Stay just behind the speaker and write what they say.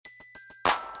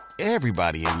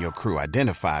Everybody in your crew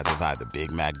identifies as either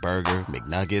Big Mac Burger,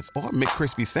 McNuggets, or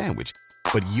McCrispy Sandwich.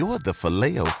 But you're the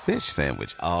Filet-O-Fish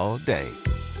Sandwich all day.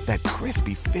 That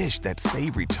crispy fish, that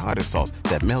savory tartar sauce,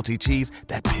 that melty cheese,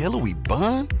 that pillowy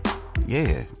bun.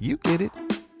 Yeah, you get it.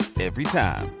 Every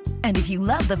time. And if you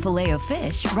love the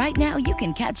Filet-O-Fish, right now you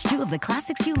can catch two of the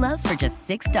classics you love for just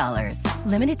 $6.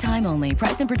 Limited time only.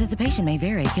 Price and participation may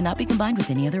vary. Cannot be combined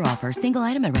with any other offer. Single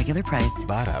item at regular price.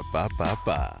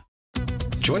 Ba-da-ba-ba-ba.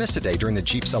 Join us today during the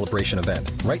Jeep Celebration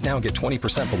event. Right now, get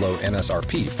 20% below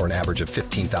MSRP for an average of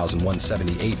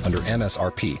 $15,178 under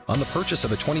MSRP on the purchase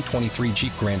of a 2023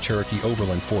 Jeep Grand Cherokee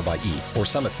Overland 4xE or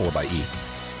Summit 4xE.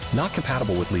 Not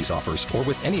compatible with lease offers or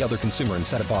with any other consumer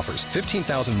incentive offers.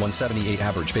 $15,178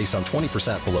 average based on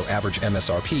 20% below average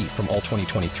MSRP from all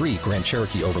 2023 Grand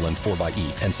Cherokee Overland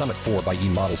 4xE and Summit 4xE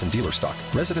models in dealer stock.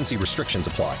 Residency restrictions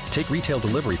apply. Take retail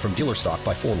delivery from dealer stock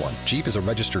by 4/1. Jeep is a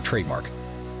registered trademark.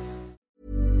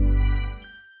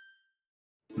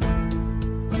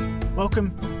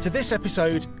 Welcome to this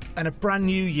episode and a brand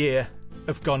new year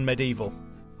of Gone Medieval.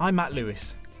 I'm Matt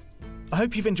Lewis. I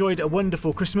hope you've enjoyed a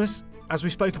wonderful Christmas. As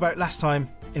we spoke about last time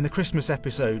in the Christmas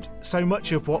episode, so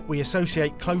much of what we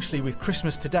associate closely with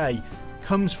Christmas today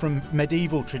comes from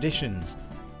medieval traditions.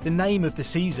 The name of the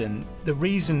season, the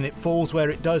reason it falls where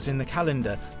it does in the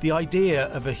calendar, the idea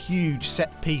of a huge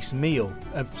set-piece meal,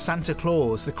 of Santa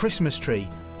Claus, the Christmas tree,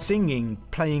 singing,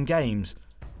 playing games.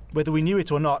 Whether we knew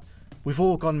it or not, we've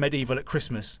all gone medieval at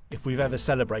Christmas if we've ever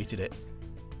celebrated it.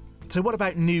 So what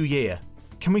about New Year?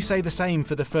 Can we say the same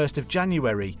for the 1st of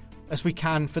January as we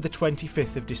can for the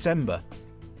 25th of December?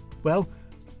 Well,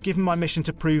 given my mission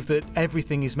to prove that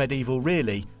everything is medieval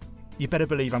really, you better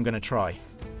believe I'm going to try.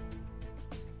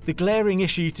 The glaring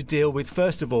issue to deal with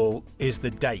first of all is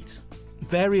the date.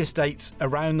 Various dates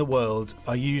around the world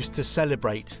are used to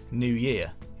celebrate New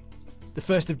Year. The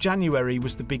 1st of January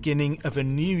was the beginning of a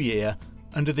new year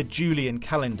under the Julian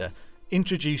calendar,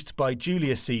 introduced by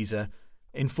Julius Caesar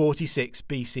in 46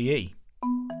 BCE.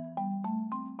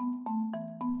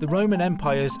 The Roman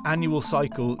Empire's annual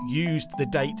cycle used the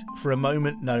date for a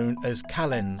moment known as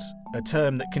calends, a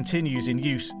term that continues in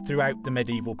use throughout the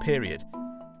medieval period.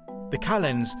 The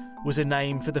calends was a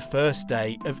name for the first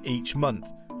day of each month,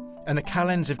 and the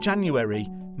calends of January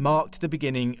marked the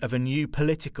beginning of a new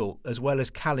political as well as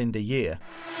calendar year.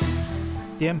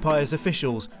 The Empire's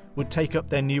officials would take up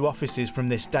their new offices from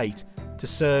this date to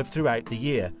serve throughout the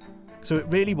year, so it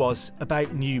really was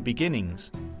about new beginnings.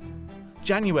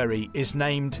 January is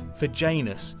named for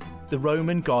Janus, the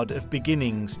Roman god of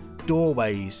beginnings,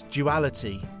 doorways,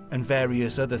 duality, and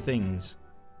various other things.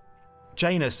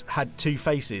 Janus had two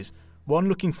faces, one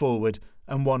looking forward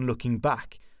and one looking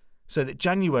back, so that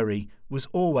January was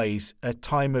always a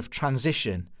time of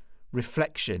transition,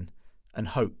 reflection, and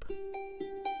hope.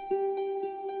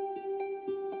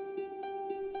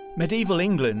 Medieval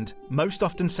England most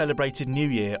often celebrated New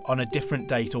Year on a different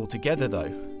date altogether, though.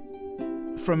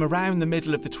 From around the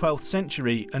middle of the 12th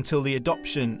century until the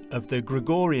adoption of the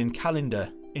Gregorian calendar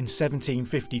in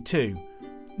 1752,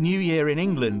 New Year in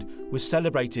England was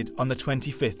celebrated on the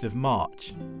 25th of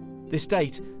March. This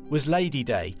date was Lady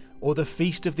Day, or the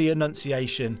Feast of the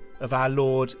Annunciation of Our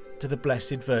Lord to the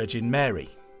Blessed Virgin Mary,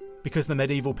 because the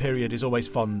medieval period is always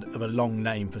fond of a long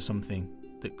name for something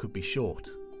that could be short.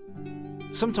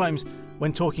 Sometimes,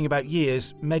 when talking about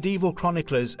years, medieval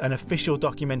chroniclers and official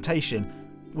documentation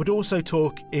would also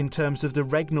talk in terms of the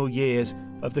regnal years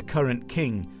of the current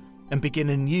king and begin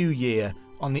a new year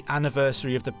on the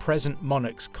anniversary of the present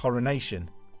monarch's coronation.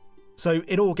 So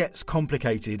it all gets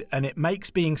complicated, and it makes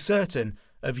being certain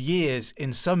of years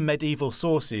in some medieval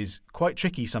sources quite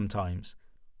tricky sometimes.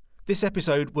 This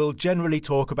episode will generally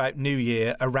talk about New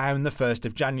Year around the 1st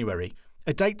of January,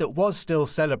 a date that was still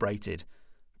celebrated,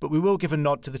 but we will give a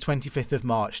nod to the 25th of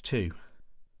March too.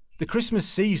 The Christmas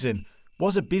season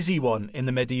was a busy one in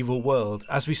the medieval world,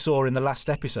 as we saw in the last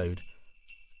episode.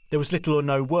 There was little or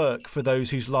no work for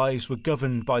those whose lives were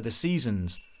governed by the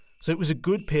seasons, so it was a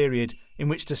good period in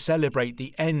which to celebrate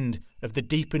the end of the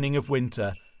deepening of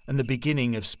winter and the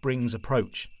beginning of spring's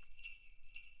approach.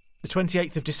 The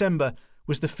 28th of December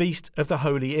was the Feast of the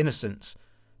Holy Innocents.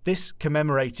 This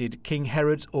commemorated King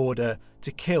Herod's order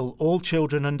to kill all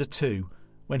children under 2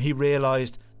 when he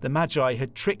realised the Magi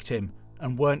had tricked him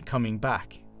and weren't coming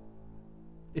back.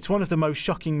 It's one of the most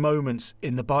shocking moments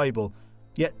in the Bible,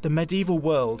 yet the medieval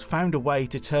world found a way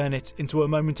to turn it into a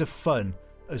moment of fun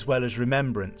as well as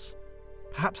remembrance.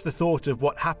 Perhaps the thought of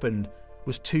what happened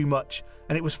was too much,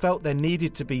 and it was felt there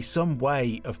needed to be some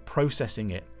way of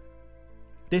processing it.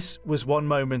 This was one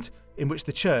moment in which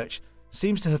the Church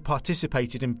seems to have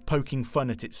participated in poking fun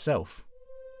at itself.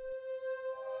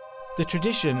 The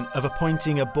tradition of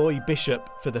appointing a boy bishop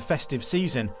for the festive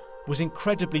season was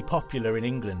incredibly popular in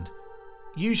England.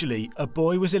 Usually, a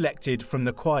boy was elected from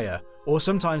the choir, or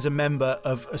sometimes a member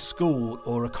of a school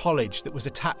or a college that was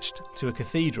attached to a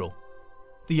cathedral.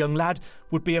 The young lad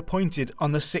would be appointed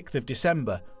on the 6th of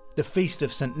December, the feast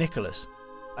of St. Nicholas,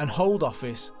 and hold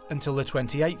office until the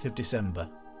 28th of December.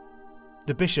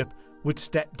 The bishop would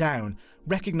step down,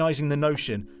 recognising the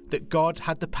notion that God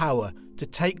had the power to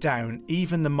take down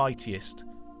even the mightiest.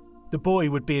 The boy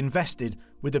would be invested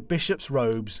with a bishop's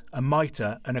robes, a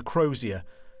mitre and a crozier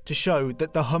to show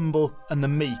that the humble and the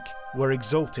meek were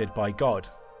exalted by God.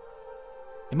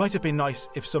 It might have been nice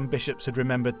if some bishops had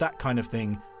remembered that kind of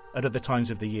thing at other times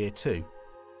of the year too.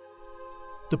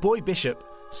 The boy bishop,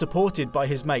 supported by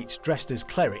his mates dressed as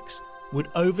clerics, would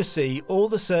oversee all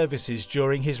the services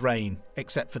during his reign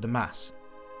except for the Mass.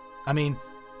 I mean,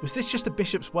 was this just a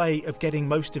bishop's way of getting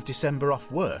most of December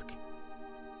off work?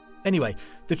 Anyway,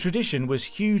 the tradition was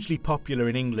hugely popular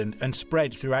in England and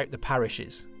spread throughout the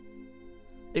parishes.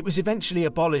 It was eventually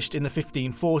abolished in the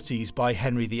 1540s by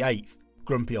Henry VIII,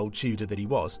 grumpy old Tudor that he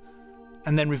was,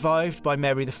 and then revived by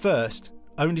Mary I,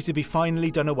 only to be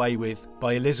finally done away with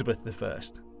by Elizabeth I.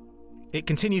 It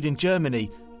continued in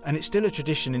Germany, and it's still a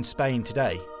tradition in Spain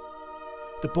today.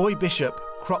 The boy bishop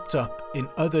cropped up in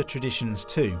other traditions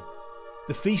too.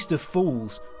 The Feast of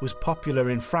Fools was popular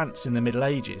in France in the Middle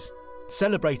Ages.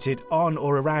 Celebrated on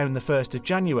or around the 1st of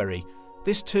January,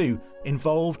 this too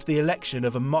involved the election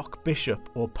of a mock bishop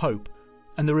or pope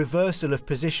and the reversal of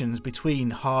positions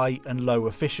between high and low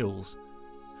officials.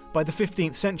 By the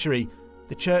 15th century,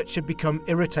 the church had become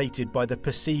irritated by the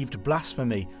perceived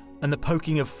blasphemy and the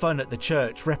poking of fun at the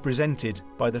church represented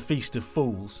by the Feast of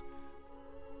Fools.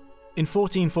 In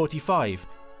 1445,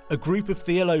 a group of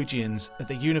theologians at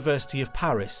the University of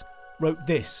Paris wrote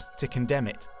this to condemn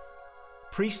it.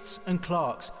 Priests and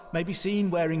clerks may be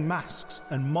seen wearing masks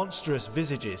and monstrous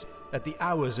visages at the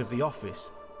hours of the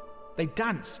office. They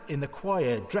dance in the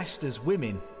choir dressed as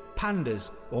women,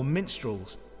 pandas or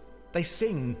minstrels. They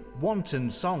sing wanton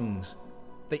songs.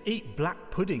 They eat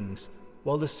black puddings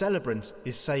while the celebrant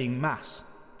is saying Mass.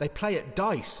 They play at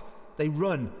dice. They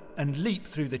run and leap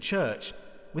through the church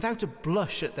without a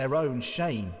blush at their own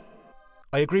shame.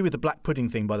 I agree with the black pudding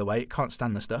thing, by the way. It can't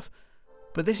stand the stuff.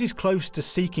 But this is close to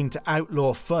seeking to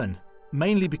outlaw fun,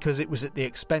 mainly because it was at the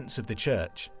expense of the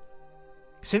church.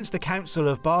 Since the Council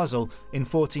of Basel in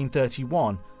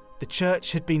 1431, the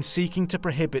church had been seeking to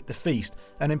prohibit the feast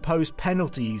and impose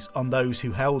penalties on those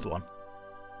who held one.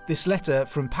 This letter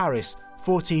from Paris,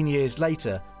 14 years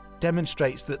later,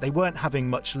 demonstrates that they weren't having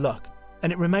much luck,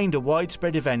 and it remained a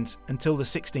widespread event until the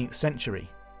 16th century.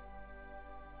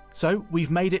 So,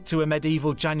 we've made it to a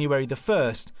medieval January the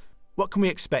 1st. What can we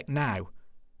expect now?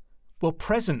 Well,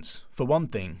 presents, for one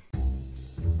thing.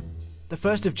 The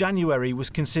 1st of January was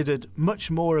considered much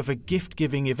more of a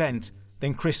gift-giving event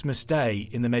than Christmas Day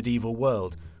in the medieval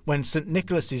world, when St.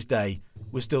 Nicholas's Day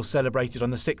was still celebrated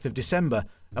on the 6th of December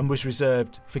and was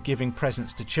reserved for giving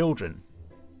presents to children.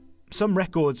 Some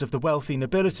records of the wealthy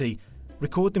nobility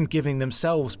record them giving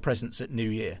themselves presents at New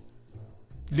Year.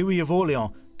 Louis of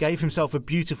Orleans gave himself a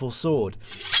beautiful sword,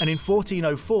 and in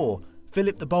 1404,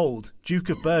 Philip the Bold, Duke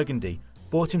of Burgundy,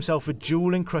 bought himself a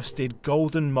jewel-encrusted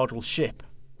golden model ship.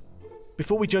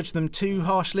 Before we judge them too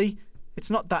harshly, it's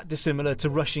not that dissimilar to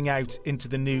rushing out into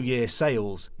the New Year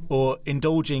sales or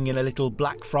indulging in a little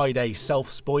Black Friday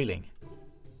self-spoiling.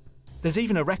 There's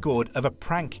even a record of a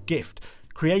prank gift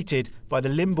created by the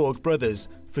Limbourg brothers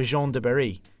for Jean de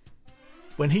Berry.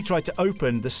 When he tried to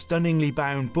open the stunningly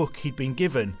bound book he'd been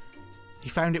given, he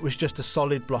found it was just a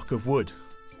solid block of wood.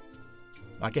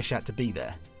 I guess you had to be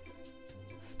there.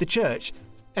 The church,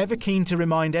 ever keen to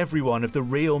remind everyone of the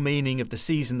real meaning of the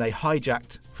season they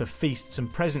hijacked for feasts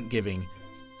and present giving,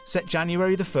 set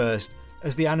January the 1st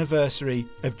as the anniversary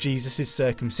of Jesus'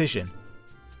 circumcision.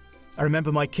 I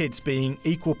remember my kids being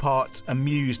equal parts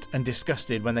amused and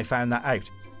disgusted when they found that out.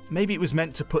 Maybe it was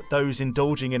meant to put those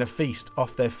indulging in a feast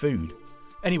off their food.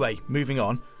 Anyway, moving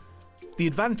on. The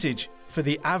advantage for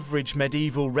the average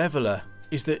medieval reveller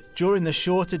is that during the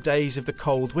shorter days of the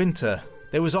cold winter,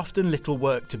 there was often little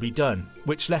work to be done,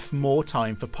 which left more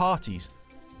time for parties.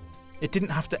 It didn't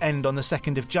have to end on the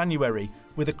 2nd of January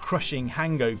with a crushing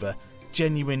hangover,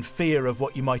 genuine fear of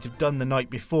what you might have done the night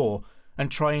before,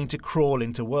 and trying to crawl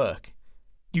into work.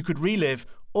 You could relive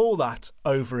all that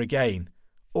over again.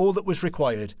 All that was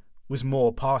required was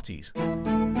more parties.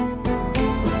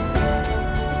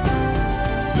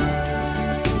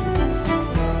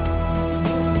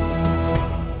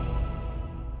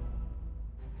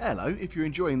 Hello, if you're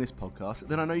enjoying this podcast,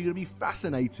 then I know you're going to be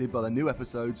fascinated by the new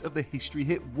episodes of the History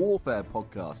Hit Warfare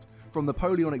podcast, from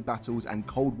Napoleonic battles and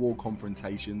Cold War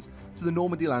confrontations to the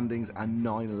Normandy landings and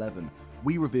 9/11.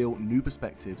 We reveal new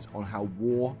perspectives on how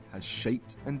war has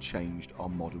shaped and changed our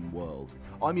modern world.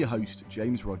 I'm your host,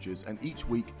 James Rogers, and each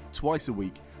week, twice a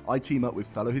week, I team up with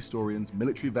fellow historians,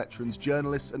 military veterans,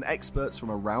 journalists, and experts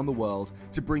from around the world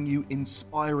to bring you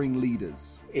inspiring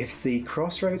leaders. If the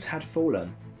crossroads had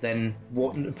fallen, then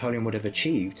what Napoleon would have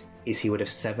achieved is he would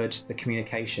have severed the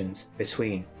communications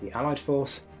between the Allied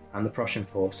force and the Prussian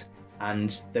force,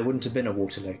 and there wouldn't have been a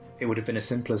Waterloo. It would have been as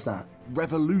simple as that.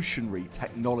 Revolutionary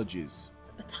technologies.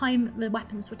 At the time the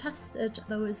weapons were tested,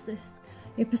 there was this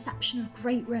perception of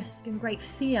great risk and great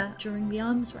fear during the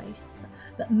arms race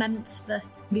that meant that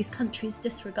these countries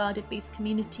disregarded these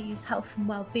communities' health and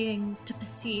well-being to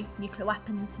pursue nuclear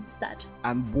weapons instead.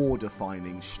 And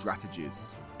war-defining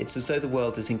strategies. It's as though the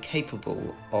world is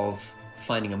incapable of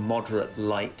finding a moderate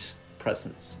light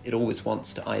presence. It always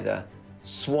wants to either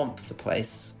swamp the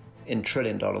place in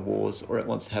trillion-dollar wars, or it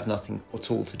wants to have nothing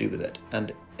at all to do with it.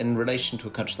 And in relation to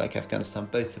a country like Afghanistan,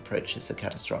 both approaches are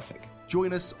catastrophic.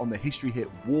 Join us on the History Hit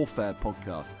Warfare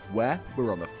podcast, where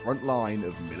we're on the front line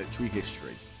of military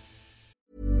history.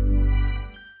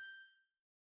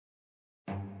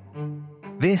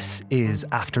 This is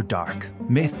After Dark,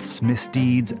 Myths,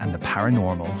 Misdeeds and the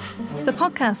Paranormal. The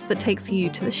podcast that takes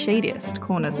you to the shadiest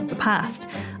corners of the past,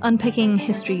 unpicking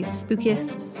history's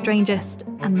spookiest, strangest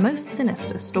and most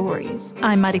sinister stories.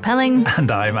 I'm Maddie Pelling.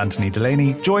 And I'm Anthony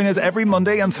Delaney. Join us every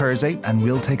Monday and Thursday and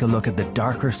we'll take a look at the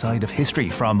darker side of history,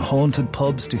 from haunted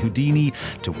pubs to Houdini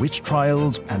to witch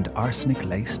trials and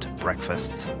arsenic-laced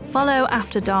breakfasts. Follow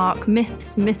After Dark,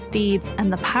 Myths, Misdeeds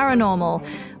and the Paranormal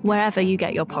wherever you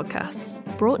get your podcasts.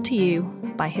 Brought to you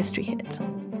by History Hit.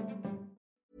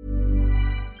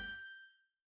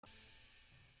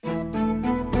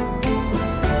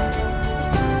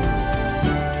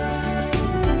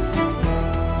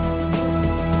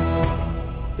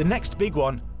 The next big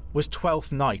one was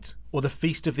Twelfth Night, or the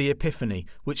Feast of the Epiphany,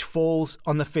 which falls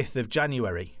on the 5th of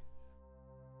January.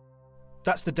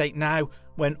 That's the date now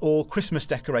when all Christmas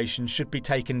decorations should be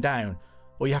taken down,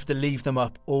 or you have to leave them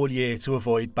up all year to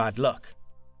avoid bad luck.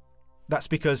 That's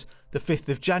because the 5th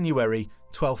of January,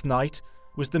 12th night,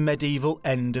 was the medieval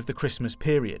end of the Christmas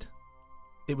period.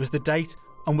 It was the date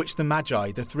on which the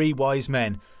Magi, the three wise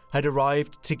men, had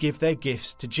arrived to give their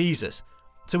gifts to Jesus,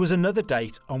 so it was another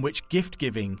date on which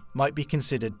gift-giving might be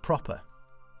considered proper.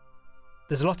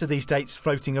 There's a lot of these dates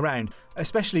floating around,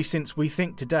 especially since we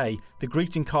think today the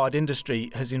greeting card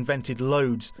industry has invented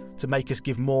loads to make us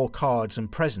give more cards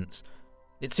and presents.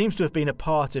 It seems to have been a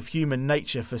part of human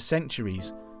nature for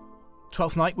centuries.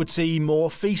 Twelfth night would see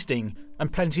more feasting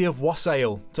and plenty of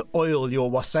wassail to oil your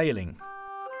wassailing.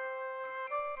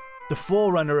 The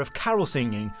forerunner of carol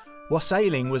singing,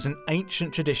 wassailing was an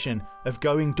ancient tradition of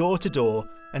going door to door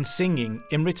and singing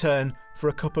in return for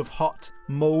a cup of hot,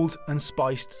 mulled and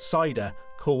spiced cider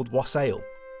called wassail.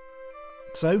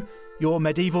 So, your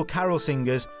medieval carol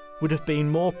singers would have been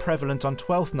more prevalent on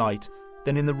Twelfth night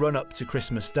than in the run-up to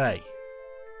Christmas Day.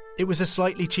 It was a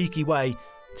slightly cheeky way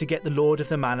to get the Lord of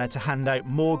the Manor to hand out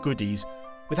more goodies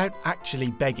without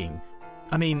actually begging.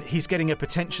 I mean, he's getting a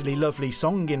potentially lovely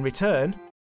song in return,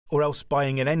 or else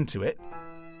buying an end to it.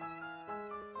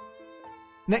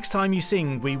 Next time you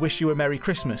sing We Wish You a Merry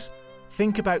Christmas,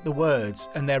 think about the words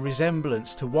and their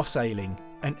resemblance to wassailing,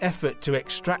 an effort to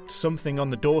extract something on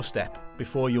the doorstep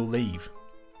before you'll leave.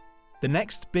 The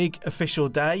next big official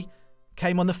day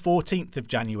came on the 14th of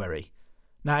January.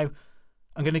 Now,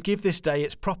 I'm going to give this day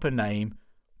its proper name,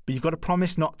 but you've got to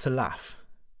promise not to laugh.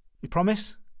 You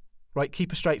promise? Right,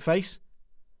 keep a straight face.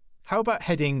 How about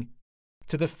heading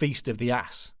to the Feast of the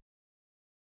Ass?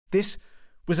 This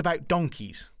was about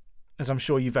donkeys, as I'm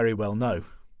sure you very well know.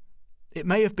 It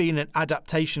may have been an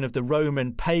adaptation of the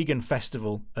Roman pagan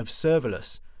festival of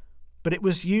Cervulus, but it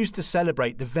was used to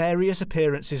celebrate the various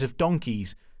appearances of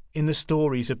donkeys in the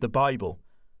stories of the Bible.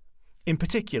 In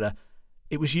particular,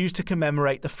 it was used to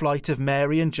commemorate the flight of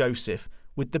Mary and Joseph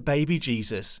with the baby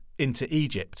Jesus into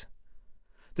Egypt.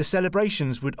 The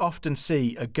celebrations would often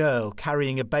see a girl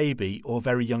carrying a baby or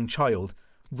very young child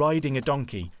riding a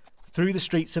donkey through the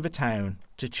streets of a town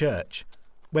to church,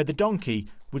 where the donkey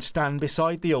would stand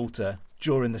beside the altar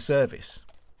during the service.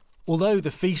 Although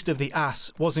the Feast of the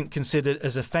Ass wasn't considered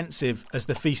as offensive as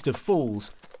the Feast of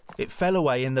Fools, it fell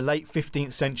away in the late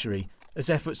 15th century as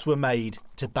efforts were made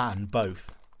to ban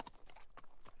both.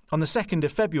 On the 2nd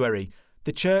of February,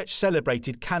 the Church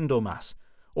celebrated Candlemas,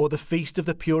 or the Feast of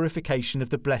the Purification of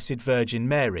the Blessed Virgin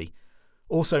Mary,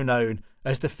 also known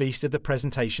as the Feast of the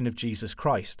Presentation of Jesus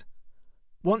Christ.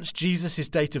 Once Jesus'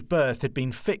 date of birth had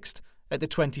been fixed at the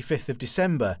 25th of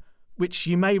December, which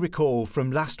you may recall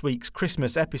from last week's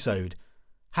Christmas episode,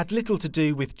 had little to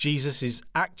do with Jesus'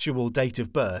 actual date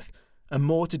of birth and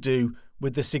more to do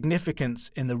with the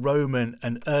significance in the Roman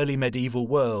and early medieval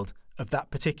world of that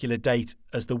particular date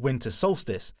as the winter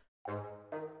solstice.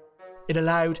 It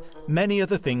allowed many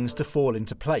other things to fall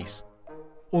into place.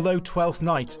 Although Twelfth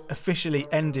Night officially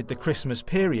ended the Christmas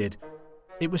period,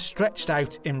 it was stretched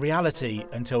out in reality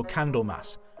until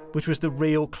Candlemas, which was the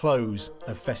real close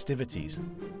of festivities.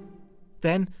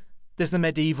 Then there's the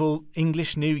medieval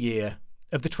English New Year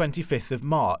of the 25th of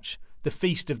March, the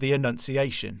Feast of the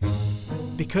Annunciation.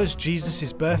 Because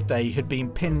Jesus' birthday had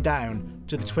been pinned down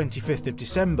to the 25th of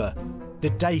December, the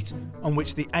date on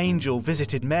which the angel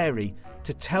visited Mary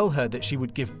to tell her that she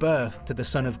would give birth to the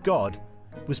Son of God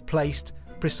was placed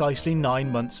precisely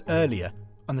 9 months earlier,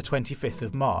 on the 25th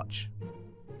of March.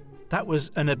 That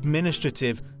was an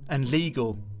administrative and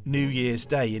legal New Year's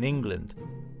Day in England.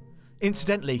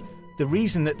 Incidentally, the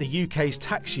reason that the UK's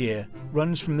tax year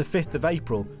runs from the 5th of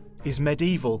April is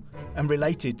medieval and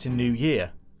related to New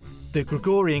Year. The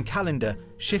Gregorian calendar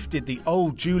shifted the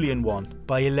old Julian one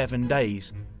by 11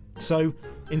 days. So,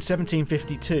 in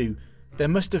 1752, there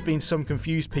must have been some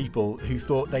confused people who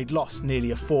thought they'd lost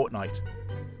nearly a fortnight.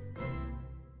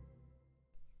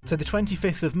 So the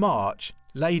 25th of March,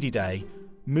 Lady Day,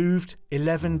 moved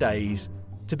 11 days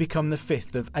to become the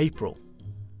 5th of April.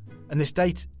 And this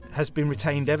date has been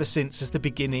retained ever since as the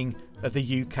beginning of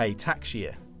the UK tax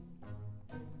year.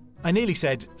 I nearly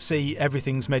said, see,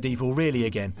 everything's medieval really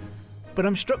again, but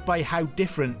I'm struck by how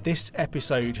different this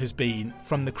episode has been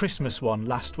from the Christmas one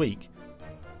last week.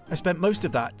 I spent most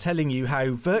of that telling you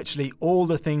how virtually all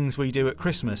the things we do at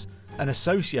Christmas and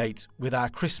associate with our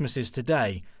Christmases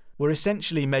today were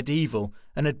essentially medieval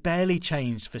and had barely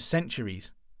changed for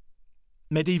centuries.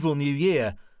 Medieval New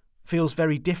Year feels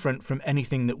very different from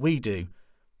anything that we do.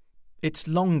 It's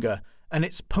longer and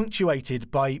it's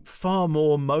punctuated by far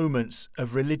more moments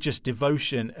of religious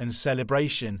devotion and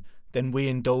celebration than we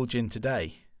indulge in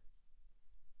today.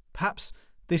 Perhaps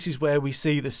this is where we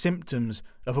see the symptoms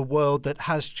of a world that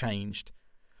has changed,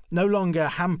 no longer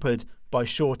hampered by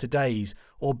shorter days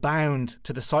or bound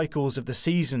to the cycles of the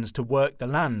seasons to work the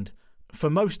land. For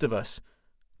most of us,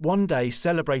 one day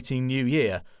celebrating New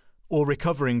Year, or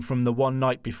recovering from the one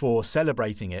night before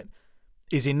celebrating it,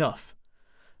 is enough.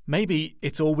 Maybe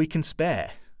it's all we can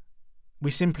spare. We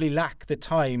simply lack the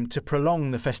time to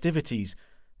prolong the festivities,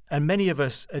 and many of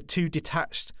us are too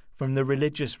detached from the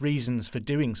religious reasons for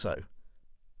doing so.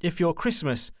 If your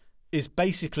Christmas is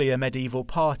basically a medieval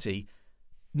party,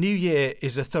 New Year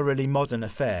is a thoroughly modern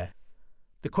affair.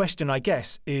 The question, I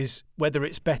guess, is whether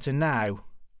it's better now,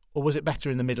 or was it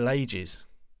better in the Middle Ages?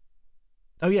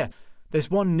 Oh yeah, there's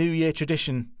one New Year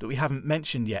tradition that we haven't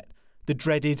mentioned yet, the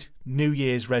dreaded New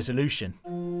Year's resolution.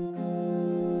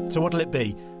 So what'll it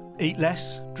be? Eat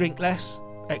less, drink less,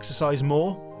 exercise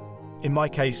more? In my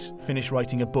case, finish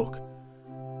writing a book.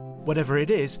 Whatever it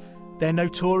is, they're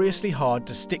notoriously hard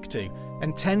to stick to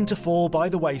and tend to fall by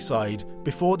the wayside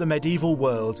before the medieval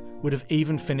world would have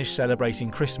even finished celebrating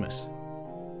Christmas.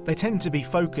 They tend to be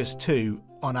focused too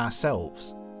on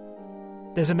ourselves.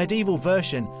 There's a medieval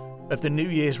version of the New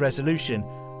Year's resolution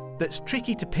that's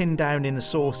tricky to pin down in the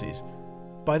sources.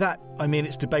 By that, I mean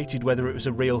it's debated whether it was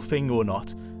a real thing or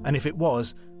not, and if it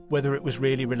was, whether it was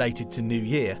really related to New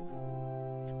Year.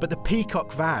 But the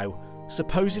Peacock Vow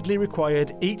supposedly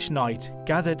required each knight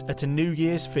gathered at a New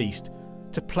Year's feast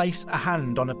to place a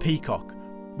hand on a peacock.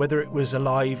 Whether it was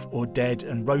alive or dead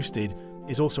and roasted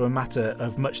is also a matter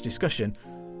of much discussion,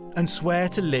 and swear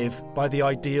to live by the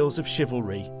ideals of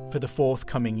chivalry for the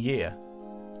forthcoming year.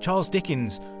 Charles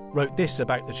Dickens wrote this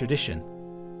about the tradition.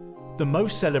 The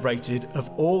most celebrated of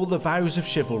all the vows of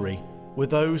chivalry were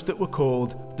those that were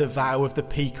called the Vow of the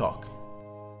Peacock.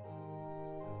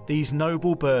 These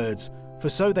noble birds, for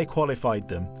so they qualified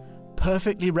them,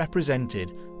 perfectly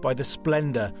represented by the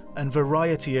splendour and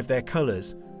variety of their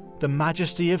colours, the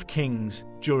majesty of kings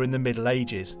during the Middle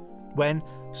Ages, when,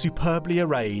 superbly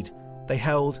arrayed, they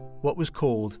held what was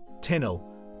called tinnel,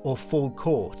 or full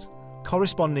court,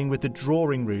 corresponding with the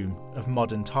drawing room of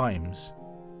modern times.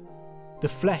 The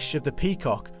flesh of the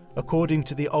peacock, according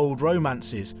to the old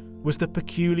romances, was the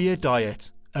peculiar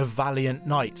diet of valiant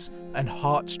knights and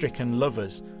heart-stricken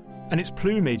lovers, and its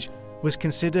plumage was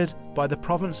considered by the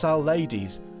Provençal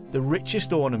ladies the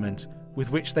richest ornament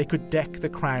with which they could deck the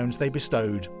crowns they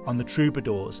bestowed on the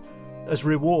troubadours, as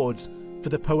rewards for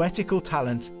the poetical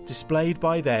talent displayed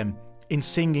by them in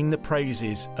singing the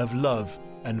praises of love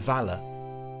and valour.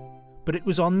 But But it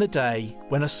was on the day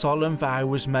when a solemn vow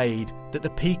was made that the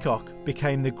peacock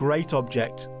became the great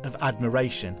object of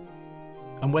admiration.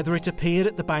 And whether it appeared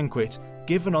at the banquet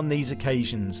given on these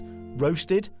occasions,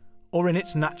 roasted or in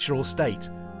its natural state,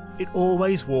 it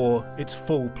always wore its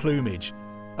full plumage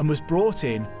and was brought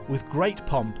in with great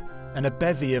pomp and a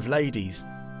bevy of ladies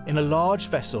in a large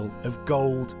vessel of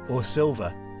gold or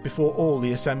silver before all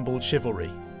the assembled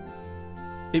chivalry.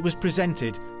 It was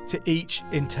presented to each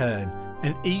in turn,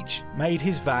 and each made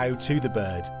his vow to the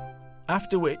bird,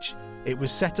 after which it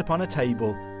was set upon a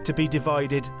table to be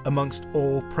divided amongst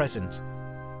all present,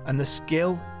 and the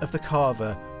skill of the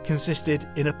carver consisted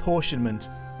in apportionment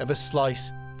of a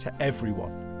slice to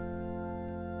everyone.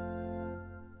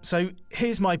 So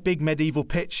here's my big medieval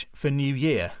pitch for New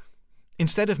Year.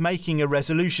 Instead of making a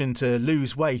resolution to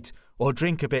lose weight or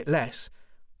drink a bit less,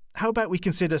 how about we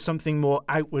consider something more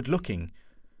outward looking?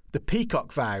 The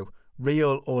peacock vow,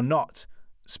 real or not,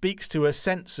 speaks to a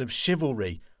sense of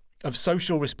chivalry, of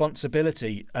social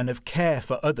responsibility and of care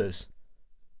for others.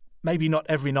 Maybe not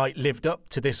every knight lived up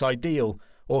to this ideal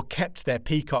or kept their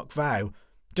peacock vow,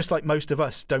 just like most of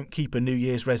us don't keep a New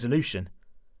Year's resolution.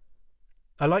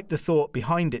 I like the thought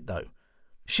behind it though.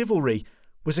 Chivalry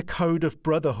was a code of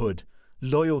brotherhood,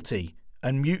 loyalty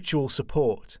and mutual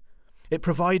support. It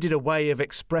provided a way of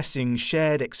expressing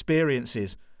shared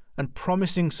experiences and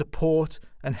promising support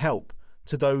and help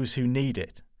to those who need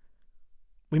it.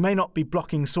 We may not be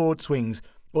blocking sword swings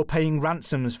or paying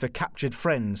ransoms for captured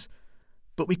friends,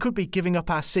 but we could be giving up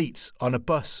our seats on a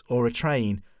bus or a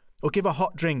train, or give a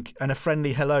hot drink and a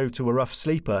friendly hello to a rough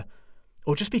sleeper,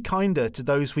 or just be kinder to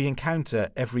those we encounter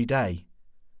every day.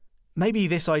 Maybe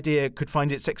this idea could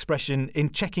find its expression in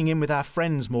checking in with our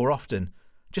friends more often,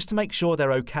 just to make sure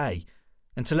they're okay,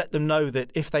 and to let them know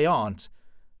that if they aren't,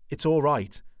 it's all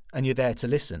right, and you're there to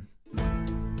listen.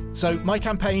 So my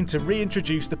campaign to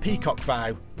reintroduce the peacock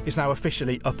vow is now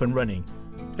officially up and running.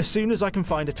 As soon as I can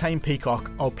find a tame peacock,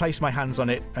 I'll place my hands on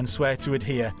it and swear to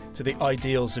adhere to the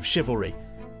ideals of chivalry,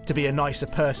 to be a nicer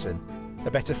person, a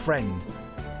better friend,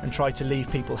 and try to leave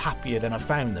people happier than I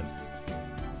found them.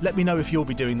 Let me know if you'll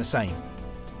be doing the same.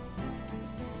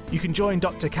 You can join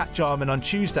Dr. Cat Jarman on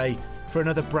Tuesday for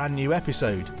another brand new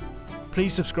episode.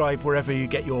 Please subscribe wherever you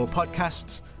get your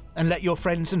podcasts and let your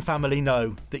friends and family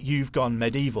know that you've gone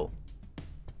medieval.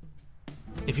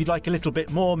 If you'd like a little bit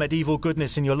more medieval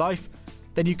goodness in your life,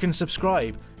 then you can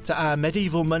subscribe to our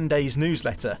Medieval Mondays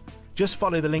newsletter. Just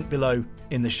follow the link below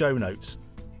in the show notes.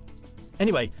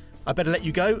 Anyway, I better let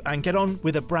you go and get on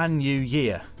with a brand new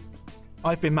year.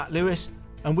 I've been Matt Lewis,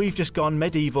 and we've just gone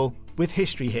medieval with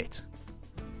History Hit.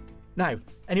 Now,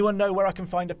 anyone know where I can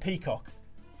find a peacock?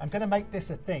 I'm going to make this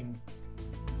a thing.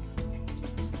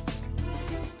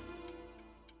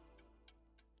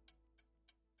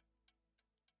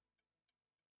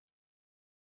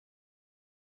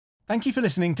 Thank you for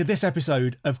listening to this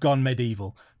episode of Gone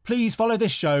Medieval. Please follow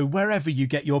this show wherever you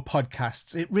get your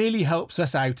podcasts. It really helps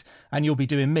us out and you'll be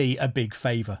doing me a big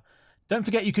favour. Don't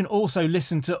forget you can also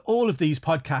listen to all of these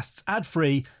podcasts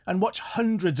ad-free and watch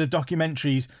hundreds of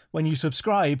documentaries when you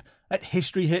subscribe at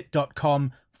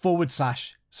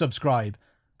historyhit.com/subscribe.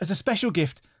 As a special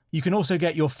gift, you can also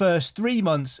get your first 3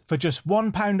 months for just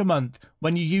 £1 a month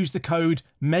when you use the code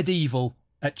MEDIEVAL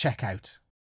at checkout.